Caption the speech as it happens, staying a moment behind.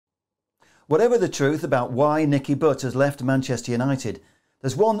Whatever the truth about why Nicky Butt has left Manchester United,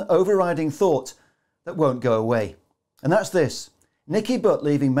 there's one overriding thought that won't go away. And that's this: Nicky Butt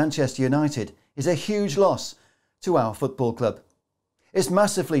leaving Manchester United is a huge loss to our football club. It's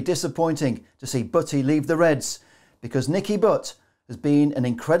massively disappointing to see Butty leave the Reds, because Nicky Butt has been an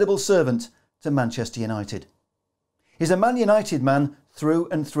incredible servant to Manchester United. He's a Man United man through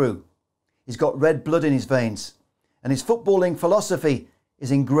and through. He's got red blood in his veins, and his footballing philosophy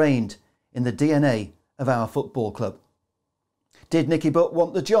is ingrained in the DNA of our football club. Did Nicky Butt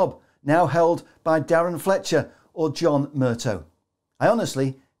want the job now held by Darren Fletcher or John Murtough? I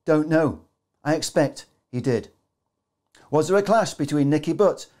honestly don't know. I expect he did. Was there a clash between Nicky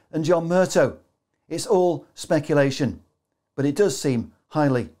Butt and John Murtough? It's all speculation, but it does seem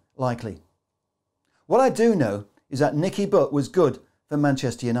highly likely. What I do know is that Nicky Butt was good for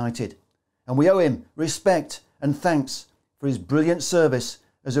Manchester United, and we owe him respect and thanks for his brilliant service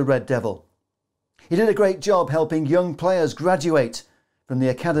as a Red Devil. He did a great job helping young players graduate from the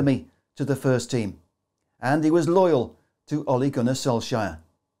academy to the first team, and he was loyal to Ole Gunnar Solskjaer.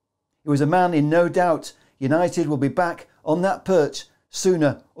 He was a man in no doubt United will be back on that perch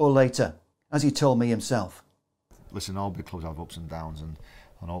sooner or later, as he told me himself. Listen, all big clubs have ups and downs, and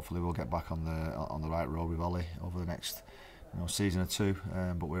hopefully we'll get back on the right road with Ole over the next season or two.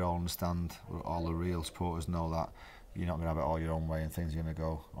 But we all understand, all the real supporters know that you're not going to have it all your own way, and things are going to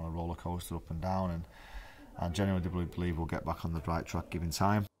go on a roller coaster up and down. And genuinely believe we'll get back on the right track given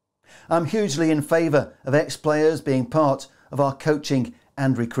time. I'm hugely in favour of ex-players being part of our coaching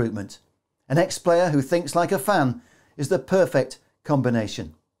and recruitment. An ex-player who thinks like a fan is the perfect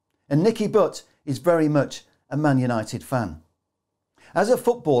combination. And Nicky Butt is very much a Man United fan. As a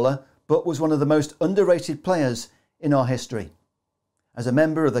footballer, Butt was one of the most underrated players in our history. As a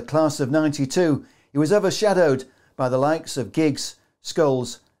member of the class of '92, he was overshadowed by the likes of Giggs,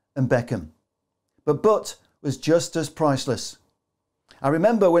 Scholes and Beckham. But Butt was just as priceless. I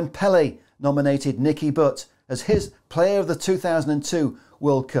remember when Pelé nominated Nicky Butt as his player of the 2002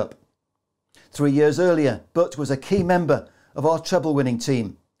 World Cup. 3 years earlier, Butt was a key member of our treble-winning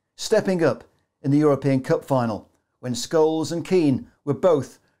team, stepping up in the European Cup final when Scholes and Keane were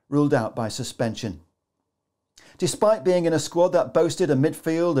both ruled out by suspension. Despite being in a squad that boasted a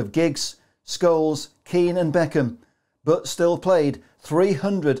midfield of Giggs, Scholes, Keane and Beckham, Butt still played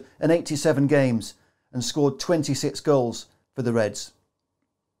 387 games and scored 26 goals for the Reds.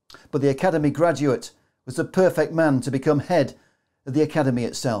 But the academy graduate was the perfect man to become head of the academy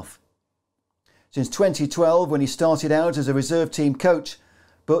itself. Since 2012, when he started out as a reserve team coach,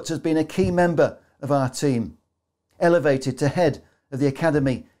 Butt has been a key member of our team, elevated to head of the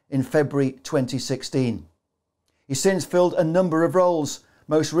academy in February 2016. He's since filled a number of roles,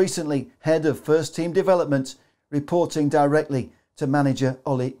 most recently head of first team development, reporting directly to manager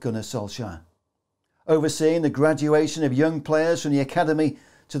Ole Gunnar Solskjaer. Overseeing the graduation of young players from the academy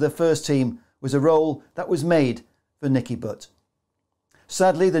to the first team was a role that was made for Nicky Butt.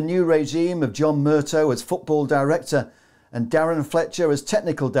 Sadly, the new regime of John Murtough as football director and Darren Fletcher as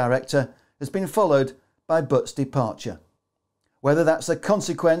technical director has been followed by Butt's departure. Whether that's a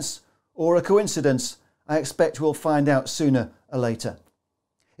consequence or a coincidence, I expect we'll find out sooner or later.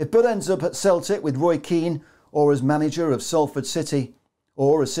 If Butt ends up at Celtic with Roy Keane, or as manager of Salford City,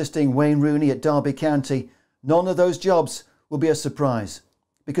 or assisting Wayne Rooney at Derby County, none of those jobs will be a surprise,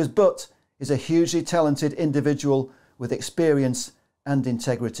 because Butt is a hugely talented individual with experience and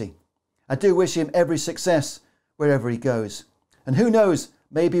integrity. I do wish him every success wherever he goes. And who knows,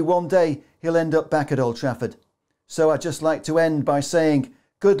 maybe one day he'll end up back at Old Trafford. So I'd just like to end by saying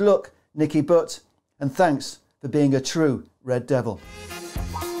good luck, Nicky Butt, and thanks for being a true Red Devil.